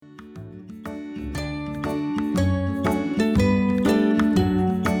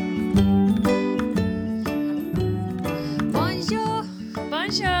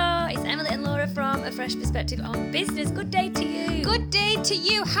fresh perspective on business. Good day to you. Good day to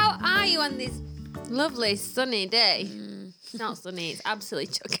you. How are you on this lovely sunny day? It's not sunny, it's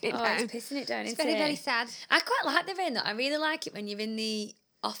absolutely chucking it down. It's pissing it down, It's isn't very, it? very sad. I quite like the rain though. I really like it when you're in the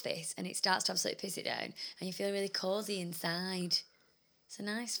office and it starts to absolutely piss it down and you feel really cosy inside. It's a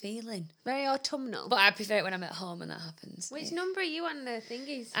nice feeling. Very autumnal. But I prefer it when I'm at home and that happens. Which number are you on the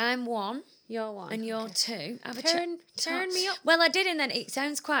thingies? I'm 1. You're 1. And you're 2. Turn me up. Well, I did, and then it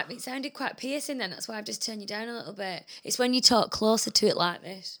sounded quite piercing. Then that's why I've just turned you down a little bit. It's when you talk closer to it like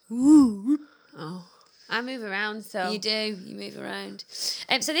this. Oh, I move around, so You do. You move around.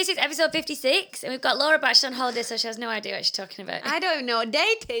 So this is episode 56, and we've got Laura back. She's on holiday, so she has no idea what she's talking about. I don't even know what day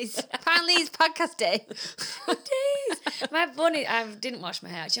it is. Apparently, it's podcast day. Jeez. My bunny. I didn't wash my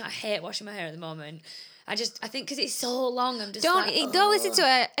hair. Do you know, I hate washing my hair at the moment. I think because it's so long, I'm just Don't like, listen to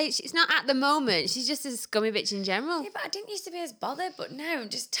her. It's not at the moment. She's just a scummy bitch in general. Yeah, but I didn't used to be as bothered, but now I'm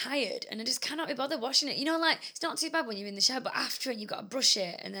just tired and I just cannot be bothered washing it. You know, like, it's not too bad when you're in the shower, but after it, you've got to brush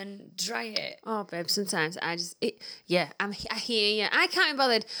it and then dry it. Oh, babe, sometimes I hear you. I can't be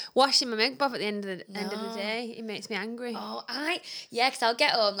bothered washing my makeup at the end of the day. It makes me angry. Oh, because I'll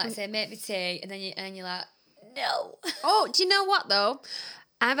get home, like, say, make me tea, and then you're like, no. Oh, do you know what, though?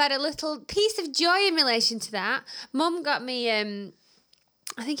 I've had a little piece of joy in relation to that. Mum got me, I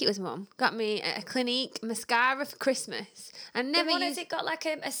think it was Mum, got me a Clinique mascara for Christmas. I never Has it got like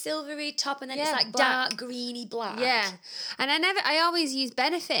a silvery top and then it's like black. dark greeny black? Yeah. And I always use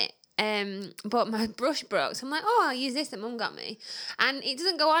Benefit. But my brush broke, so I'm like, I'll use this that Mum got me. And it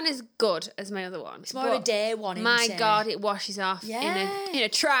doesn't go on as good as my other one. It's more of a day one, isn't My it? God, it washes off in a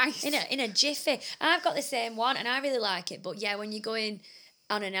trice. In a jiffy. I've got the same one and I really like it, but yeah, when you're going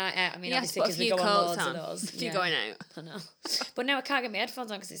on a night out, I mean, obviously because we go on loads of those. If you're going out. I know. But now I can't get my headphones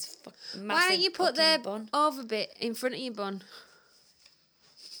on because it's massive. Why don't you put the bun. over bit in front of your bun?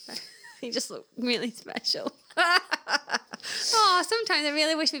 You just look really special. Oh, sometimes I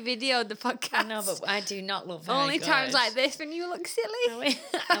really wish we videoed the podcast. I know, but I do not look very Only good. times like this when you look silly.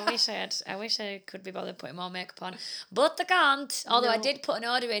 I wish I could be bothered putting more makeup on, but I can't. Although I did put an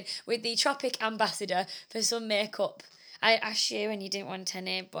order in with the Tropic Ambassador for some makeup. I asked you and you didn't want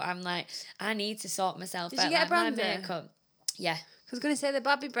any, but I'm like, I need to sort myself out. Did you get a my bronzer? makeup. Yeah. I was going to say the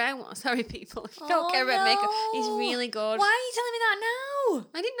Bobby Brown one. Sorry, people. If you don't care about makeup, it's really good. Why are you telling me that now?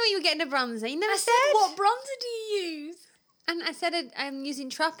 I didn't know you were getting a bronzer. You never said. What bronzer do you use? And I said I'm using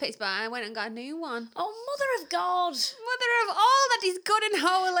Tropics, but I went and got a new one. Oh, mother of God. Mother of all that is good and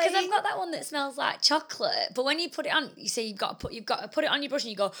holy. Because I've got that one that smells like chocolate, but when you put it on, you say you've got to put it on your brush and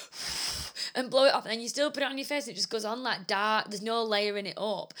you go and blow it off, and then you still put it on your face. It just goes on like dark. There's no layering it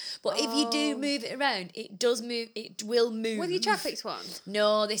up. But if you do move it around, it does move. It will move. With your Tropics one?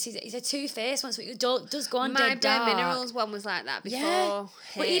 No, it's a Too Faced one, so it does go on My dead dark. Bare Minerals one was like that before. Yeah.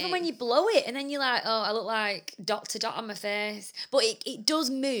 But even when you blow it, and then you're like, oh, I look like dot to dot on my face. But it does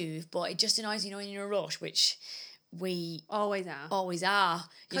move, but it just annoys you, when you're in a rush, which we always are.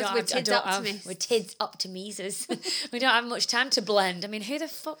 Because we're tids optimists. We're tids optimisers. We don't have much time to blend. I mean, who the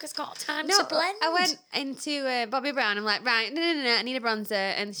fuck has got time to blend? I went into Bobby Brown. I'm like, right, no, I need a bronzer.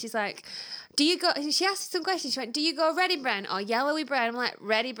 And she's like, she asked some questions. She went, do you go reddy brown or yellowy brown? I'm like,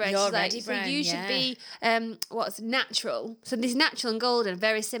 reddy brown. You're She's reddy like, brown, so you should be, what's natural. So this natural and golden,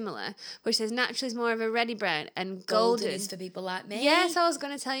 very similar. Which says natural is more of a reddy brown and golden is for people like me. Yes, I was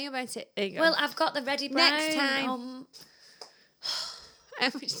going to tell you about it. There you go. Well, I've got the reddy brown. Next time. How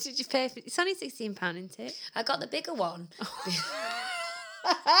much did you pay for it? It's only £16, isn't it? I got the bigger one.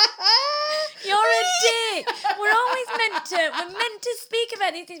 You're a dick. We're meant to speak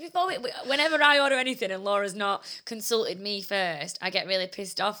about these things before whenever I order anything and Laura's not consulted me first, I get really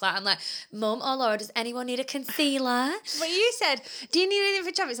pissed off. Like, I'm like, Mum or Laura, does anyone need a concealer? But you said, do you need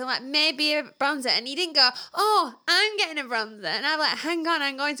anything for Tropics? I'm like, maybe a bronzer. And you didn't go, oh, I'm getting a bronzer. And I'm like, hang on,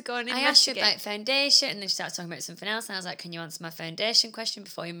 I'm going to go and investigate. I asked you about foundation and then she started talking about something else and I was like, can you answer my foundation question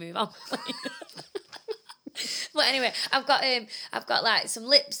before you move on? But anyway, I've got like some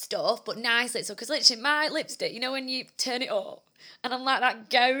lip stuff, but nice lip stuff, because literally my lipstick, when you turn it up, and I'm like that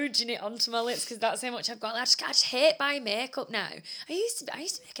gouging it onto my lips because that's how much I've got. I just hate buying makeup now. I used to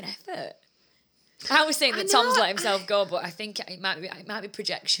make an effort. I was saying that Tom's let himself go, but I think it might be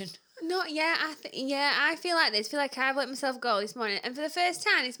projection. No, yeah, I feel like this. I feel like I've let myself go this morning, and for the first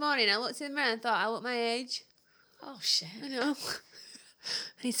time this morning, I looked in the mirror and thought, I look my age. Oh shit! I know.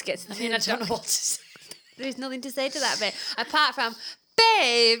 I need to get to the I don't know what to say. There's nothing to say to that bit apart from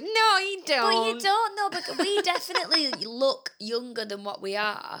Babe, no, you don't. But you don't know, because we definitely look younger than what we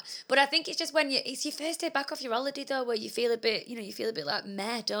are. But I think it's just when it's your first day back off your holiday though, where you feel a bit, like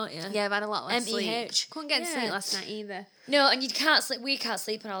meh, don't you? Yeah, I've had a lot less sleep. MEH. Couldn't get to sleep last night either. No, and you can't sleep. We can't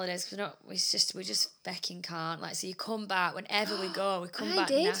sleep on holidays because we just fucking can't. Like, so you come back whenever we go. We come back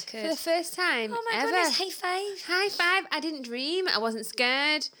knackered. For the first time Oh my ever. goodness! High five. High five! I didn't dream. I wasn't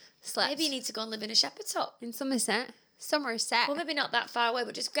scared. Slept. Maybe you need to go and live in a shepherd's hut. In Somerset. Well, maybe not that far away,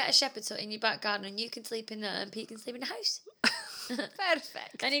 but just get a shepherd's hut in your back garden and you can sleep in there and Pete can sleep in the house.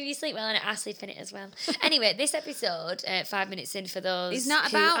 Perfect. And if you sleep well in it, I sleep in it as well. Anyway, this episode, 5 minutes in for those it's not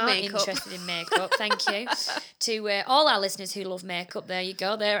who about aren't makeup. interested in makeup, thank you. To all our listeners who love makeup, there you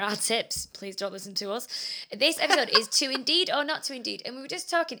go. There are our tips. Please don't listen to us. This episode is To Indeed or Not To Indeed. And we were just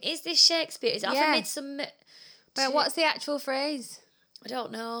talking, is this Shakespeare? Is it off a Midsummer? But what's the actual phrase? I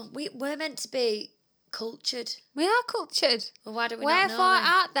don't know. We're meant to be cultured. We are cultured. Well, why do we not know? Wherefore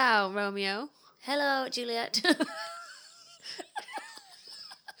art thou, Romeo? Hello, Juliet.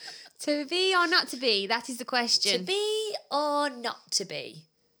 To be or not to be? That is the question. To be or not to be?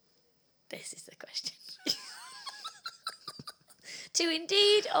 This is the question. To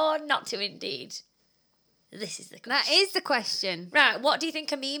indeed or not to indeed? This is the question. That is the question. Right, what do you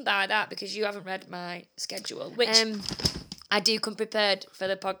think I mean by that? Because you haven't read my schedule, which I do come prepared for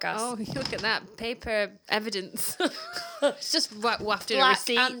the podcast. Oh, look at that. Paper evidence. It's just wafted a Black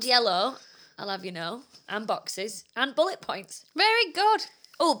receipt. and yellow, I'll have you know, and boxes, and bullet points. Very good.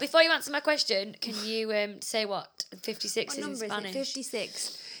 Oh, before you answer my question, can you say what 56 is in Spanish?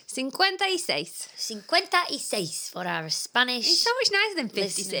 56. 56. 56 for our Spanish. It's so much nicer than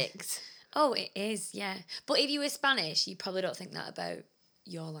 56. Oh, it is, yeah. But if you were Spanish, you probably don't think that about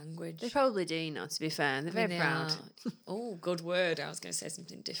your language. They probably do, you know, to be fair. They're very proud. Oh, good word. I was going to say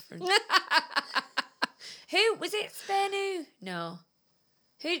something different. Who was it? Spain? Who? No.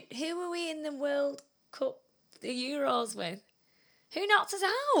 Who were we in the World Cup, the Euros with? Who knocked us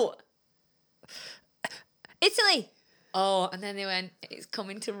out? Italy. Oh, and then they went, it's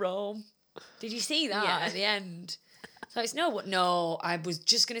coming to Rome. Did you see that at the end? So it's no, I was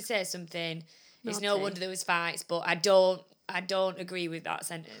just going to say something. It's no wonder there was fights, but I don't agree with that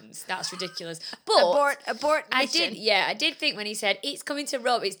sentence. That's ridiculous. But abort I mission. did think when he said it's coming to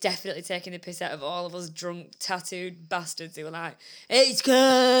Rome, it's definitely taking the piss out of all of us drunk, tattooed bastards who were like, it's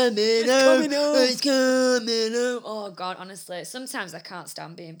coming home. It's coming home. Oh God, honestly, sometimes I can't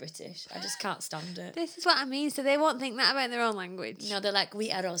stand being British. I just can't stand it. This is what I mean. So they won't think that about their own language. No, they're like,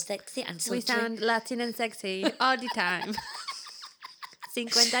 we are all sexy and sultry. We sound Latin and sexy all the time.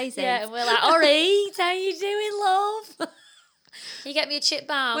 56. Yeah, and we're like, all right, how you doing, love? You get me a chip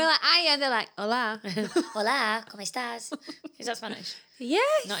balm. We're like, "Ay," and they're like, "Hola." Hola, ¿cómo estás? Is that Spanish?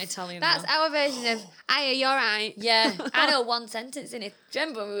 Yes. Not Italian. That's our version of, "Ay, you're right." Yeah, I know one sentence in it. Do you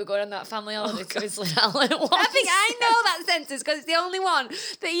remember when we were going on that family holiday to Islington once? I think I know that sentence because it's the only one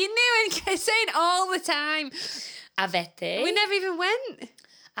that you knew and kept saying all the time. Avete. We never even went.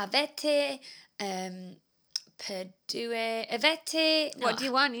 Avete. Per due. Avete. No. What do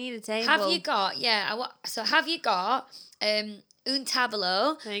you want? You need a table. Have you got? Yeah. So have you got? Un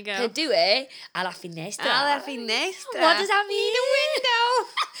tavolo. There you go. Per due alla finestra. Alla finestra. What does that mean? The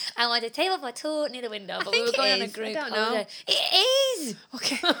window. I want a table for two near the window, but we think were going it on a is. group I don't know. holiday. It is.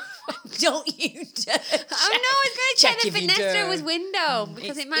 Okay. Don't you dare. I know I was going to check Check the if you finestra do. was window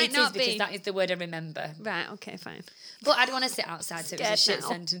because it might not because be. that is the word I remember. Right, okay, fine. But I'd want to sit outside, so it was a Scared shit now.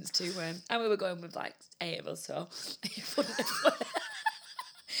 sentence too. And we were going with like 8 of us, so it wouldn't have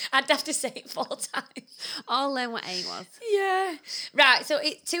I'd have to say it 4 times. I'll learn what A was. Yeah. Right, so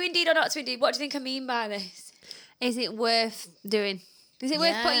to indeed or not to indeed, what do you think I mean by this? Is it worth doing? Is it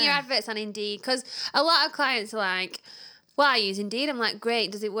worth putting your adverts on Indeed? Because a lot of clients are like, well, I use Indeed. I'm like,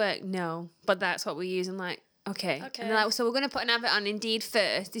 great, does it work? No, but that's what we use. I'm like, okay. And they're like, so we're going to put an advert on Indeed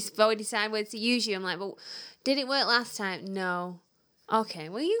first before we decide whether to use you. I'm like, well, did it work last time? No. Okay,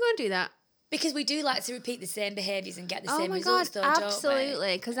 well, you go and do that. Because we do like to repeat the same behaviours and get the Oh same my results, God, though,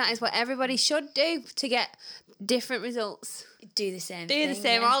 absolutely. Because that is what everybody should do to get different results. don't we? Do the same Do thing, the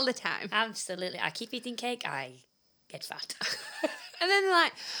same yeah. all the time. Absolutely. I keep eating cake, I get fat. And then they're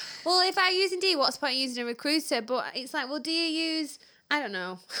like, well, if I use Indeed, what's the point of using a recruiter? But it's like, well, do you use, I don't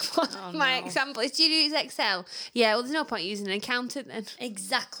know. My example is, do you use Excel? Yeah, well, there's no point using an accountant then.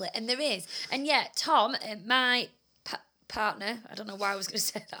 Exactly. And there is. And yeah, Tom, my partner, I don't know why I was going to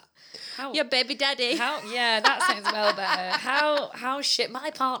say that. Your baby daddy. Yeah, that sounds well better. How shit. My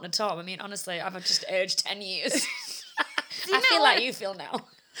partner, Tom, I mean, honestly, I've just aged 10 years. I feel like you feel now.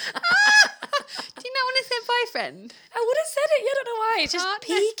 Do you not want to say boyfriend? I would have said it. I don't know why. It's just Partner.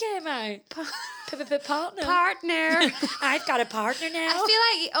 P came out. Partner. Partner. I've got a partner now. I feel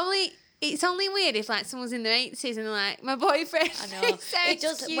like it's only weird if like someone's in their 80s and they're like, my boyfriend. I know. It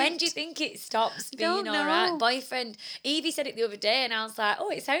does. Cute. When do you think it stops being Don't all right? know. Boyfriend. Evie said it the other day, and I was like,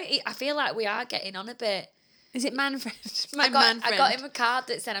 oh, I feel like we are getting on a bit. Is it man friend? I got him a card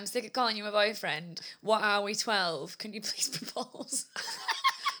that said, I'm sick of calling you my boyfriend. What are we, 12? Can you please propose?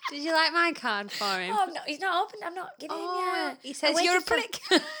 Did you like my card for him? Oh, no, he's not open. I'm not giving him yet. He says, you're a prick.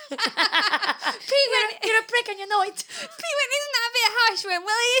 You're a prick and you know it. Pete went, isn't that a bit harsh? Went,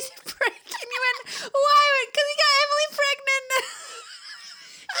 well, he is a prick. And you went, why? Because he got Emily pregnant.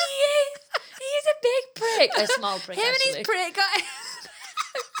 He is a big prick. A small prick, Him actually. and his prick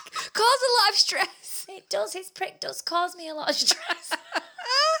caused a lot of stress. It does. His prick does cause me a lot of stress.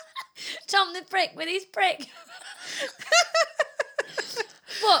 Tom the prick with his prick.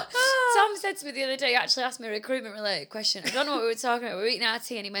 But Tom said to me the other day, he actually asked me a recruitment related question. I don't know what we were talking about. We were eating our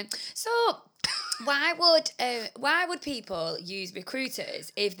tea and he went, so why would people use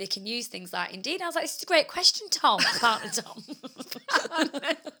recruiters if they can use things like Indeed? I was like, this is a great question, Tom. Partner Tom.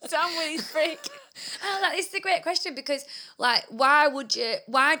 Tom with his prick. I was like, this is a great question because, like, why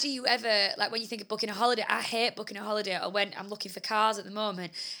do you ever, like, when you think of booking a holiday, I hate booking a holiday, or when I'm looking for cars at the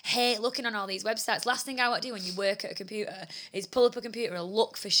moment, hate looking on all these websites. Last thing I want to do when you work at a computer is pull up a computer and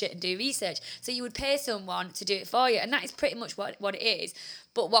look for shit and do research. So you would pay someone to do it for you, and that is pretty much what it is.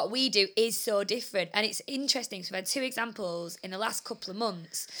 But what we do is so different, and it's interesting. So we've had 2 examples in the last couple of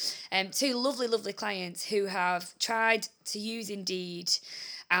months, 2 lovely, lovely clients who have tried to use Indeed,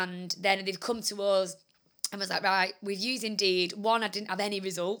 and then they've come to us and was like, right, we've used Indeed. One, I didn't have any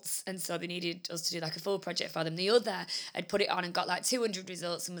results, and so they needed us to do like a full project for them. The other had put it on and got like 200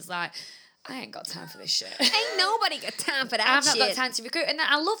 results and was like, I ain't got time for this shit. Ain't nobody got time for that I've shit. not got time to recruit. And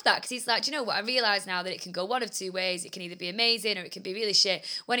I love that because he's like, do you know what? I realise now that it can go one of 2 ways. It can either be amazing or it can be really shit.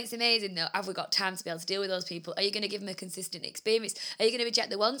 When it's amazing, though, have we got time to be able to deal with those people? Are you going to give them a consistent experience? Are you going to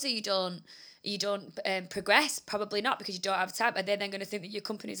reject the ones who you don't progress? Probably not, because you don't have time. Are they then going to think that your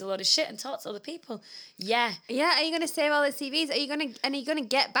company's a load of shit and talk to other people? Yeah. Yeah, are you going to save all the CVs? Are you going to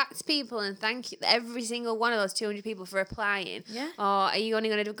get back to people and thank every single one of those 200 people for applying? Yeah. Or are you only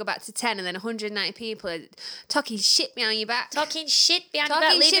going to go back to 10 and then 190 people are talking shit behind your back? Talking shit behind your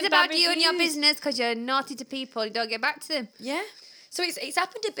back. Talking shit about you and your reviews. business because you're naughty to people. You don't get back to them. Yeah. So it's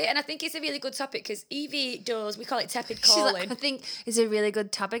happened a bit, and I think it's a really good topic because Evie does, we call it tepid She's calling. like, I think it's a really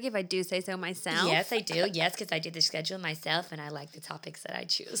good topic if I do say so myself. Yes, I do. Yes, because I did the schedule myself and I like the topics that I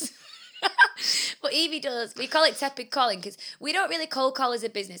choose. But Evie does. We call it tepid calling because we don't really cold call as a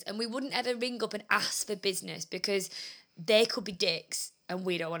business, and we wouldn't ever ring up and ask for business because they could be dicks and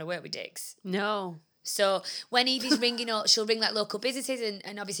we don't want to work with dicks. No. So when Evie's ringing up, she'll ring like local businesses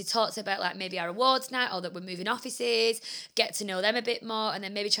and obviously talk to about like maybe our awards night or that we're moving offices, get to know them a bit more, and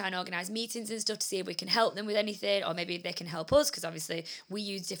then maybe try and organise meetings and stuff to see if we can help them with anything, or maybe if they can help us, because obviously we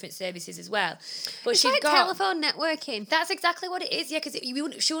use different services as well. But It's she's like got telephone networking. That's exactly what it is, yeah, because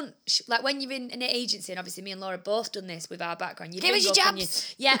like when you're in an agency, and obviously me and Laura both done this with our background. Give us your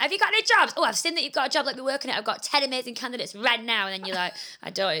jobs. Yeah, have you got any jobs? Oh, I've seen that you've got a job, let me work on it. I've got 10 amazing candidates right now. And then you're like, I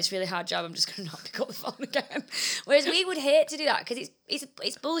don't, it's a really hard job. I'm just going to not pick up the phone again. Whereas we would hate to do that because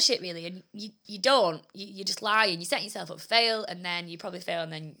it's bullshit, really. And you don't. You just lie and you set yourself up for fail, and then you probably fail, and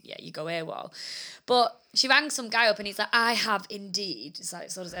then, yeah, you go AWOL. But she rang some guy up and he's like, I have Indeed. It's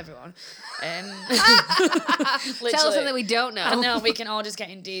like, so does everyone. Tell us something we don't know. I know, we can all just get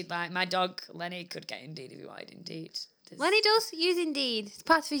Indeed. Like, my dog, Lenny, could get Indeed if he wanted Indeed. Lenny does use Indeed. It's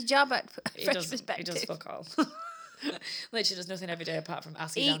part of his job at Fresh He Perspective. does fuck all. Literally does nothing every day apart from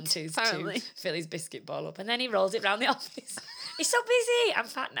asking Eat, aunties apparently. to fill his biscuit ball up, and then he rolls it round the office. He's so busy. I'm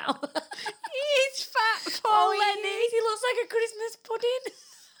fat now. He's fat, poor Oh, Lenny. he looks like a Christmas pudding.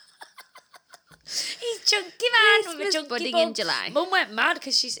 He's chunky, man. With a Christmas chunky pudding bum. in July. Mum went mad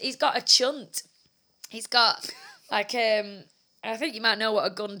because he's got a chunt. He's got like I think you might know what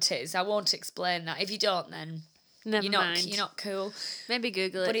a gunt is. I won't explain that. If you don't, then Never mind. You're not cool. Maybe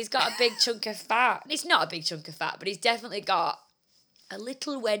Google it. But he's got a big chunk of fat. It's not a big chunk of fat, but he's definitely got a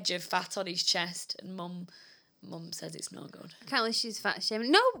little wedge of fat on his chest. And Mum says it's no good. I can't believe she's fat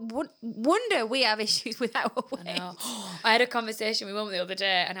shaming. No wonder we have issues with our weight. I know. I had a conversation with Mum the other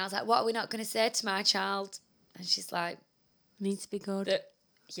day, and I was like, what are we not going to say to my child? And she's like, Needs to be good.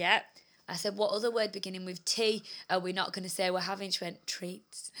 Yeah. I said, what other word beginning with T are we not going to say we're having? She went,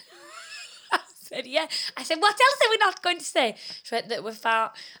 treats. I said, yeah. I said, what else are we not going to say? She went, that we're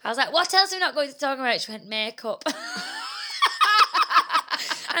fat. I was like, what else are we not going to talk about? She went, makeup.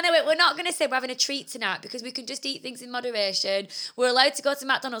 And I went, we're not going to say we're having a treat tonight because we can just eat things in moderation. We're allowed to go to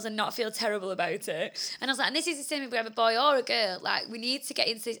McDonald's and not feel terrible about it. And I was like, and this is the same if we have a boy or a girl. Like, we need to get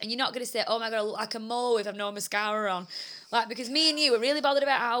into this. And you're not going to say, oh my God, I look like a mole if I've no mascara on. Like, because me and you were really bothered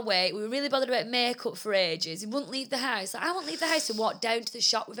about our weight. We were really bothered about makeup for ages. We wouldn't leave the house. Like, I wouldn't leave the house and walk down to the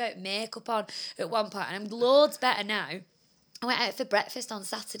shop without makeup on at one point. And I'm loads better now. I went out for breakfast on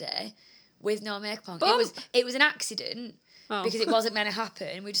Saturday with no makeup on. It was an accident. Oh. Because it wasn't meant to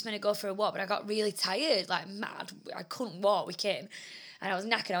happen. We just meant to go for a walk, but I got really tired, like mad. I couldn't walk. We came, and I was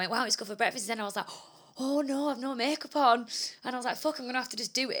knackered. I went, wow, let's go for breakfast. And then I was like, oh no, I've no makeup on. And I was like, fuck, I'm going to have to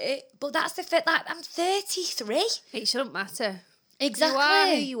just do it. But that's the fit. Like, I'm 33. It shouldn't matter. Exactly. You are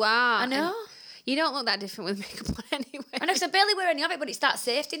who you are. I know. And you don't look that different with makeup on anyway. I know, because I barely wear any of it, but it's that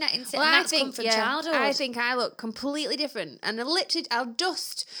safety net, isn't it? Well, and I that's think, come from childhood. I think I look completely different. And I'll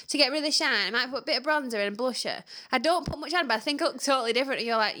dust to get rid of the shine. I might put a bit of bronzer and a blusher. I don't put much on, but I think I look totally different. And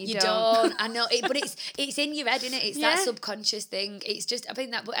you're like, you don't. I know, but it's in your head, isn't it? It's that subconscious thing. It's just, I think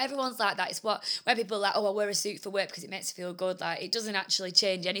that, but everyone's like that. It's when people are like, oh, I wear a suit for work because it makes me feel good. Like, it doesn't actually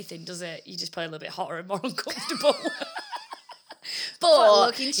change anything, does it? You just play a little bit hotter and more uncomfortable.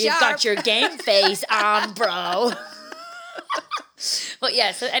 But you've got your game face on, bro. But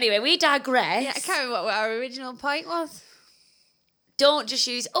yeah, so anyway, we digress. Yeah, I can't remember what our original point was. Don't just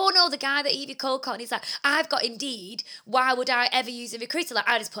use, oh no, the guy that Evie cold called, he's like, I've got Indeed. Why would I ever use a recruiter? Like,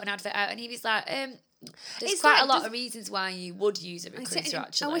 I just put an advert out. And Evie's like, there's quite a lot of reasons why you would use a recruiter,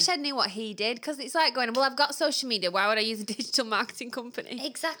 actually. I wish I knew what he did, because it's like going, well, I've got social media. Why would I use a digital marketing company?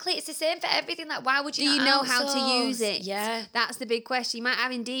 Exactly. It's the same for everything. Like, why would you Do you know how to use it? Yeah. That's the big question. You might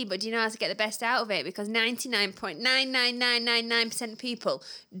have Indeed, but do you know how to get the best out of it? Because 99.99999% of people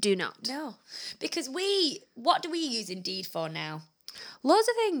do not. No. Because what do we use Indeed for now? Loads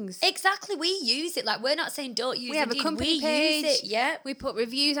of things. Exactly, we use it. Like, we're not saying don't use it. We have a company page. Use it, yeah. We put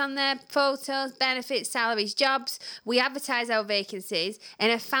reviews on there, photos, benefits, salaries, jobs. We advertise our vacancies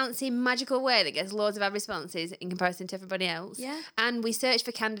in a fancy, magical way that gets loads of our responses in comparison to everybody else. Yeah. And we search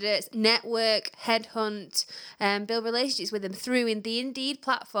for candidates, network, headhunt, build relationships with them through in the Indeed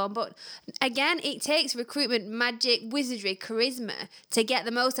platform. But again, it takes recruitment, magic, wizardry, charisma to get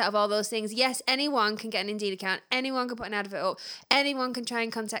the most out of all those things. Yes, anyone can get an Indeed account. Anyone can put an advert up. Anyone can try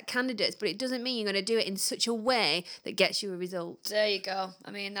and contact candidates, but it doesn't mean you're going to do it in such a way that gets you a result. There you go. I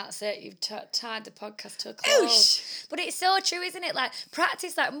mean, that's it. You've tied the podcast to a close. But it's so true, isn't it? Like,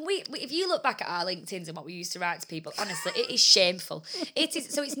 practice, like, we if you look back at our LinkedIns and what we used to write to people, honestly, it is shameful. It is.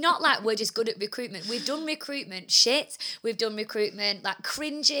 So it's not like we're just good at recruitment. We've done recruitment shit. We've done recruitment, like,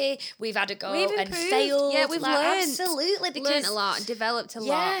 cringy. We've had a go and failed. Yeah, we've learned. Absolutely. Because, learned a lot, developed a lot.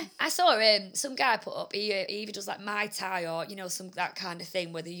 Yeah. I saw some guy put up, he either does, like, Mai Tai or, you know, that kind of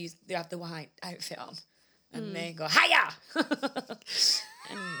thing where they have the white outfit on and they go hiya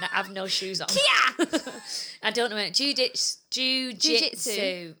and have no shoes on. Kia! I don't know.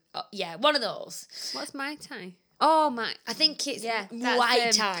 Jiu-jitsu. Oh, yeah, one of those. What's Mai Tai? Oh my! I think it's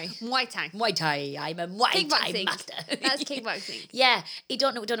Muay Thai. Muay Thai. Muay Thai. I'm a Muay Thai master. That's kickboxing. Yeah, he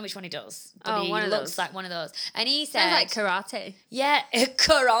don't know which one he does. But he looks like one of those. And he said, sounds like karate. Yeah,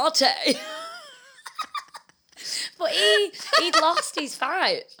 karate. But he'd lost his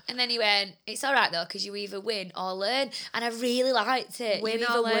fight. And then he went, it's all right, though, because you either win or learn. And I really liked it. Win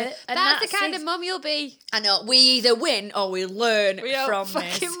or learn. That's the kind of mum you'll be. I know. We either win or we learn from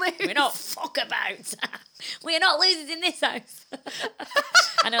this. Lose. We don't fuck about. We are not losers in this house.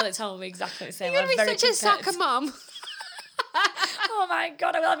 I know that's how we exactly the same. You're going to be such a soccer mum. Oh, my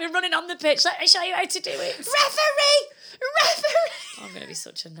God. I will be running on the pitch. Let me show you how to do it. Referee! I'm going to be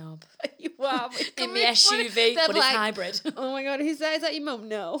such a knob. You are. In my SUV, but it's hybrid. Oh my God, who's that? Is that your mum?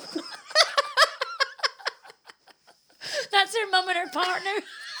 No. That's her mum and her partner.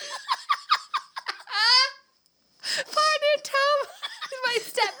 Partner Tom. My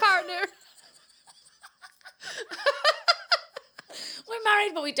step partner. We're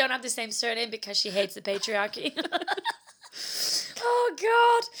married, but we don't have the same surname because she hates the patriarchy. Oh,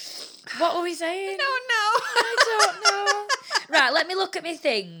 God. What were we saying? I don't know. Right, let me look at my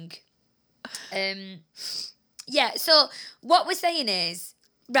thing. Yeah, so what we're saying is,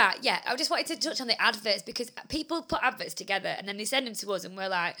 right, yeah, I just wanted to touch on the adverts because people put adverts together and then they send them to us and we're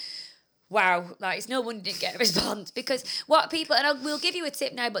like, wow, like it's no wonder you didn't get a response. Because what people, and we'll give you a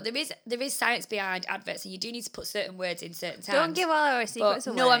tip now, but there is science behind adverts, and you do need to put certain words in certain times. Don't give all our secrets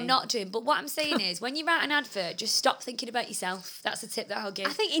away. No, I'm not doing. But what I'm saying is, when you write an advert, just stop thinking about yourself. That's a tip that I'll give. I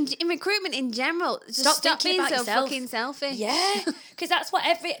think in recruitment in general, just stop thinking being about so yourself. fucking selfish. Yeah, because that's what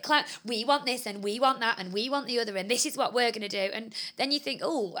every client, we want this and we want that and we want the other and this is what we're going to do. And then you think,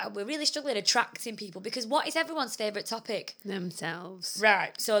 oh, we're really struggling attracting people, because what is everyone's favourite topic? Themselves.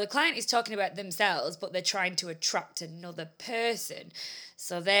 Right, so the client is talking about themselves, but they're trying to attract another person.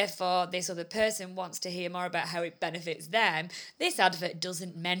 So therefore, this other person wants to hear more about how it benefits them. This advert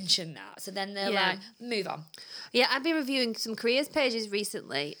doesn't mention that. So then they're like, move on. Yeah, I've been reviewing some careers pages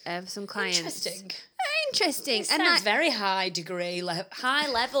recently of some clients. Interesting. It sounds very high degree,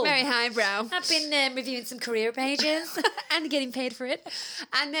 high level. Very highbrow. I've been reviewing some career pages. And getting paid for it.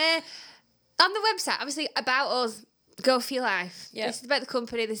 And on the website, obviously, about us, go for your life. Yep. This is about the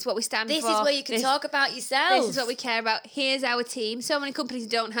company. This is what we stand for. This is where you can talk about yourself. This is what we care about. Here's our team. So many companies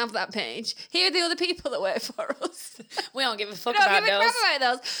don't have that page. Here are the other people that work for us. We don't give a fuck about those. We don't give a crap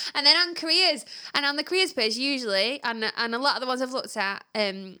about those. And then on careers, and on the careers page usually, and a lot of the ones I've looked at,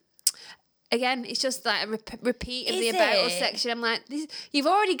 again, it's just like a repeat of the About Us section. I'm like, you've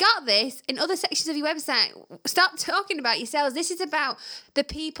already got this in other sections of your website. Stop talking about yourselves. This is about the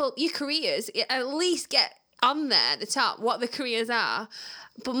people, your careers. At least get on there at the top what the careers are.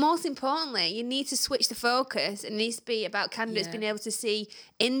 But most importantly, you need to switch the focus. It needs to be about candidates being able to see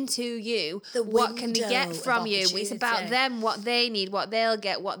into you. What can they get from you? It's about them, what they need, what they'll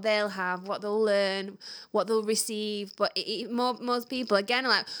get, what they'll have, what they'll learn, what they'll receive. But most people, again, are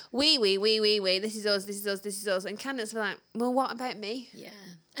like, we, this is us. And candidates are like, well, what about me? Yeah.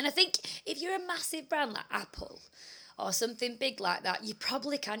 And I think if you're a massive brand like Apple, or something big like that, you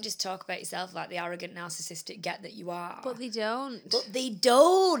probably can just talk about yourself like the arrogant, narcissistic get that you are. But they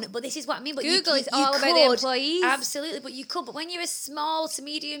don't. But this is what I mean. But Google is all about the employees. Absolutely, but you could. But when you're a small to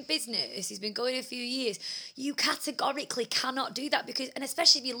medium business, who's been going a few years, you categorically cannot do that, because, and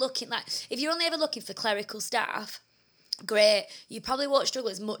especially if you're looking if you're only ever looking for clerical staff, great, you probably won't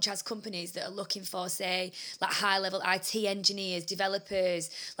struggle as much as companies that are looking for, say, like high-level IT engineers, developers,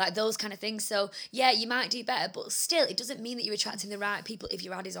 like those kind of things. So, yeah, you might do better, but still, it doesn't mean that you're attracting the right people if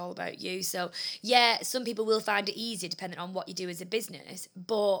your ad is all about you. So, yeah, some people will find it easier depending on what you do as a business,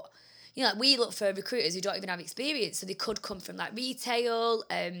 but, you know, like we look for recruiters who don't even have experience, so they could come from, like, retail,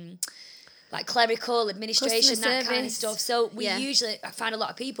 like clerical, administration, that kind of stuff. So we usually find a lot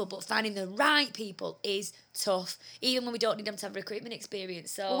of people, but finding the right people is tough, even when we don't need them to have recruitment experience.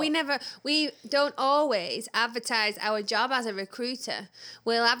 So we don't always advertise our job as a recruiter.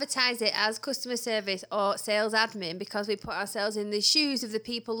 We'll advertise it as customer service or sales admin, because we put ourselves in the shoes of the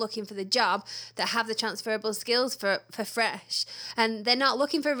people looking for the job that have the transferable skills for fresh. And they're not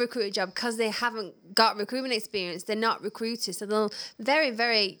looking for a recruiter job because they haven't got recruitment experience. They're not recruiters, so they'll very,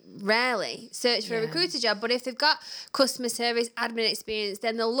 very rarely search for a recruiter job. But if they've got customer service admin experience,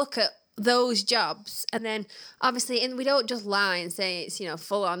 then they'll look at those jobs. And then obviously, and we don't just lie and say it's, you know,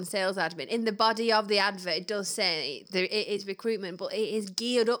 full on sales admin. In the body of the advert, it does say it is recruitment, but it is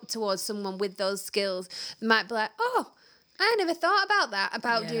geared up towards someone with those skills. They might be like, oh, I never thought about that,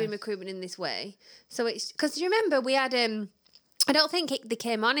 about doing recruitment in this way. So it's because you remember we had I don't think they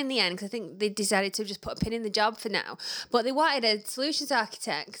came on in the end, because I think they decided to just put a pin in the job for now. But they wanted a solutions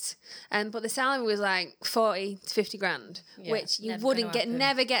architect, but the salary was like 40 to 50 grand, which you wouldn't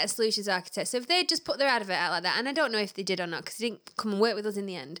never get a solutions architect. So if they just put their advert out like that, and I don't know if they did or not, because they didn't come and work with us in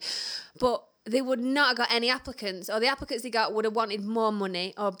the end, but they would not have got any applicants, or the applicants they got would have wanted more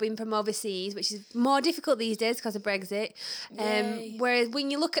money or been from overseas, which is more difficult these days because of Brexit. Whereas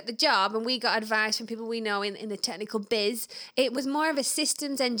when you look at the job, and we got advice from people we know in the technical biz, it was more of a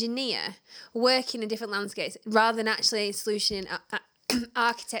systems engineer working in different landscapes rather than actually solutioning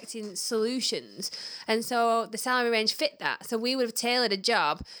architecting solutions. And so the salary range fit that. So we would have tailored a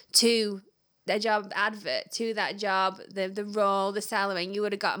job to their job advert, to that job, the role, the salary, and you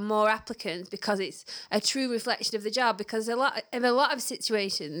would have got more applicants because it's a true reflection of the job. Because in a lot of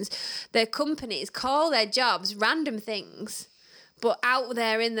situations, their companies call their jobs random things, but out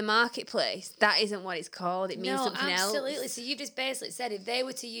there in the marketplace, that isn't what it's called. It means something else. Absolutely. So you just basically said if they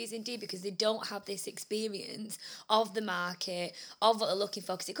were to use Indeed because they don't have this experience of the market, of what they're looking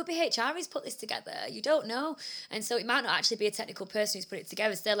for, because it could be HR who's put this together. You don't know. And so it might not actually be a technical person who's put it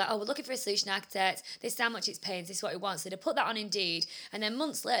together. So they're like, oh, we're looking for a solution architect. This is how much it's paying. This is what it wants. So they put that on Indeed. And then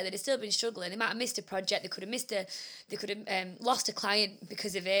months later, they'd have still been struggling. They might have missed a project. They could have lost a client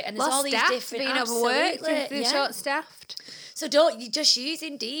because of it. And there's all these different... Being overworked, they're short-staffed. So don't you just use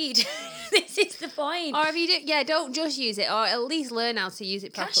Indeed. This is the point. Or if you do, don't just use it, or at least learn how to use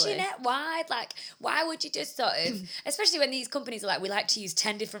it properly. Cast your net wide. Like, why would you just sort of, especially when these companies are like, we like to use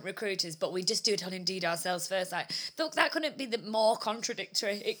 10 different recruiters, but we just do it on Indeed ourselves first. Like, look, that couldn't be the more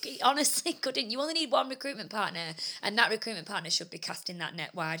contradictory. It honestly couldn't. You only need one recruitment partner, and that recruitment partner should be casting that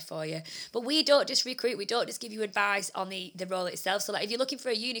net wide for you. But we don't just recruit. We don't just give you advice on the role itself. So, like, if you're looking for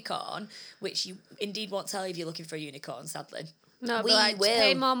a unicorn, which you Indeed won't tell you if you're looking for a unicorn, sadly. No, we will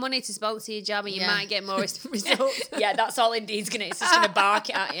pay more money to sponsor your job and you might get more results. Yeah, that's all Indeed's going to, it's just going to bark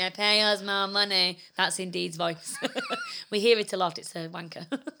it at you. Pay us more money. That's Indeed's voice. We hear it a lot. It's a wanker.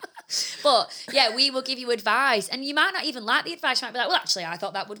 But yeah, we will give you advice, and you might not even like the advice. You might be like, well, actually, I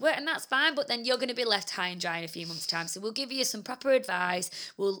thought that would work, and that's fine. But then you're going to be left high and dry in a few months' time. So we'll give you some proper advice.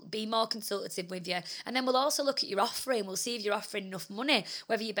 We'll be more consultative with you, and then we'll also look at your offering. We'll see if you're offering enough money,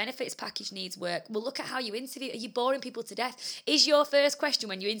 whether your benefits package needs work. We'll look at how you interview. Are you boring people to death? Is your first question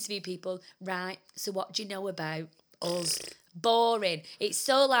when you interview people, right, so what do you know about us? Boring. It's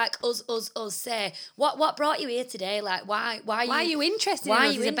so like us say, what brought you here today? Like, why are you interested in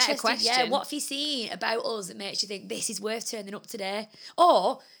us is a better question. Yeah, what have you seen about us that makes you think this is worth turning up today?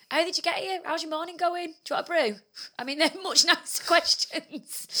 Or, how did you get here? How's your morning going? Do you want a brew? I mean, they're much nicer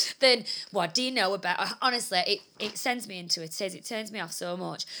questions than what do you know about. Honestly, it sends me into it. It turns me off so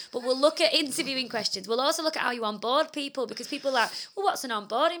much. But we'll look at interviewing questions. We'll also look at how you onboard people, because people are like, well, what's an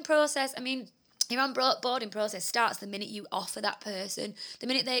onboarding process? I mean, your onboarding process starts the minute you offer that person. The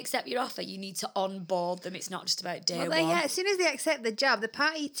minute they accept your offer, you need to onboard them. It's not just about day one. Yeah, as soon as they accept the job, they're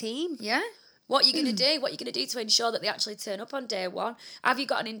part of your team. Yeah. What are you going to do? What are you going to do to ensure that they actually turn up on day one? Have you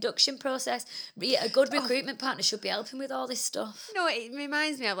got an induction process? A good recruitment partner should be helping with all this stuff. No, it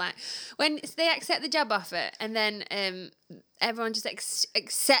reminds me of like when they accept the job offer and then everyone just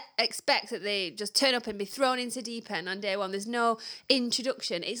expects that they just turn up and be thrown into deep end on day one. There's no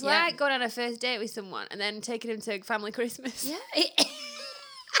introduction. It's like going on a first date with someone and then taking them to family Christmas. Yeah.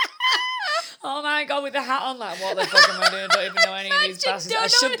 Oh my God, with the hat on, like, what the fuck am I doing? I don't even know any of these bastards. I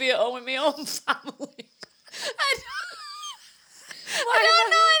should be at home with my own family. I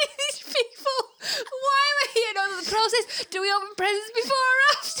don't know any of these people. Why am I here? No, the process. Do we open presents before or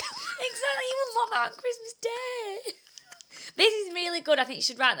after? Exactly, you would love that on Christmas Day. This is really good. I think you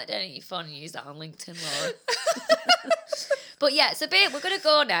should write that down on your phone and use that on LinkedIn, Laura. But yeah, so babe, we're going to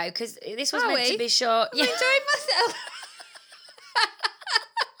go now because this was meant to be short. I'm enjoying myself.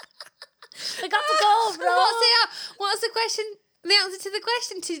 I got to go, bro. What's the question? The answer to the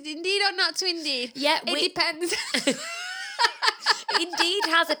question, to Indeed or not to Indeed? Yeah, it depends. Indeed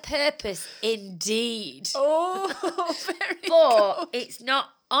has a purpose, indeed. Oh, very But good. it's not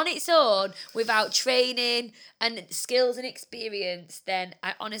on its own without training and skills and experience, then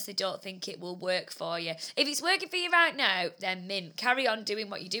I honestly don't think it will work for you. If it's working for you right now, then mint. Carry on doing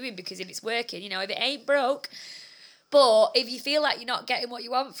what you're doing, because if it's working, if it ain't broke. But if you feel like you're not getting what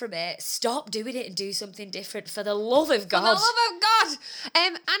you want from it, stop doing it and do something different, for the love of God. For the love of God.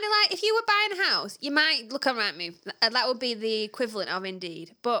 And like, if you were buying a house, you might look on Rightmove. That would be the equivalent of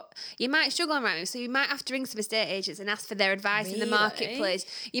Indeed. But you might struggle on Rightmove, so you might have to ring some estate agents and ask for their advice in the marketplace.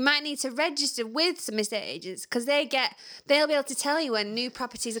 You might need to register with some estate agents, because they'll be able to tell you when new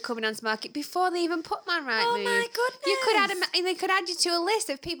properties are coming onto market before they even put them on Rightmove. Oh my goodness. They could add you to a list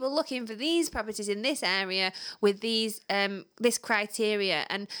of people looking for these properties in this area with these this criteria,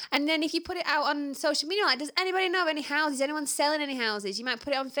 and then if you put it out on social media, like, does anybody know of any houses? Anyone selling any houses? You might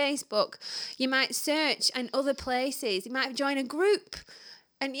put it on Facebook. You might search in other places. You might join a group,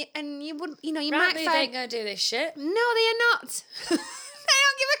 and you would you might find. They ain't gonna do this shit. No, they are not. They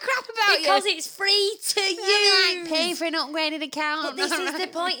don't give a crap about because you. It's free to use. You might pay for an upgraded account. But this is the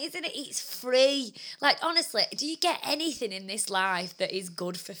point, isn't it? It's free. Like, honestly, do you get anything in this life that is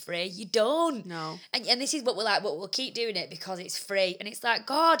good for free? You don't. No. And this is what we're like, but we'll keep doing it because it's free. And it's like,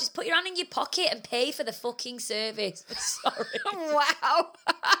 God, just put your hand in your pocket and pay for the fucking service. Sorry. Wow.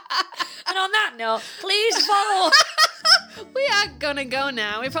 And on that note, please follow. We are gonna go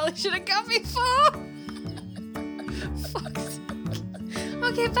now. We probably should have gone before. Fuck's sake.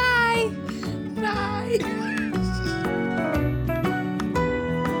 Okay, bye. Bye.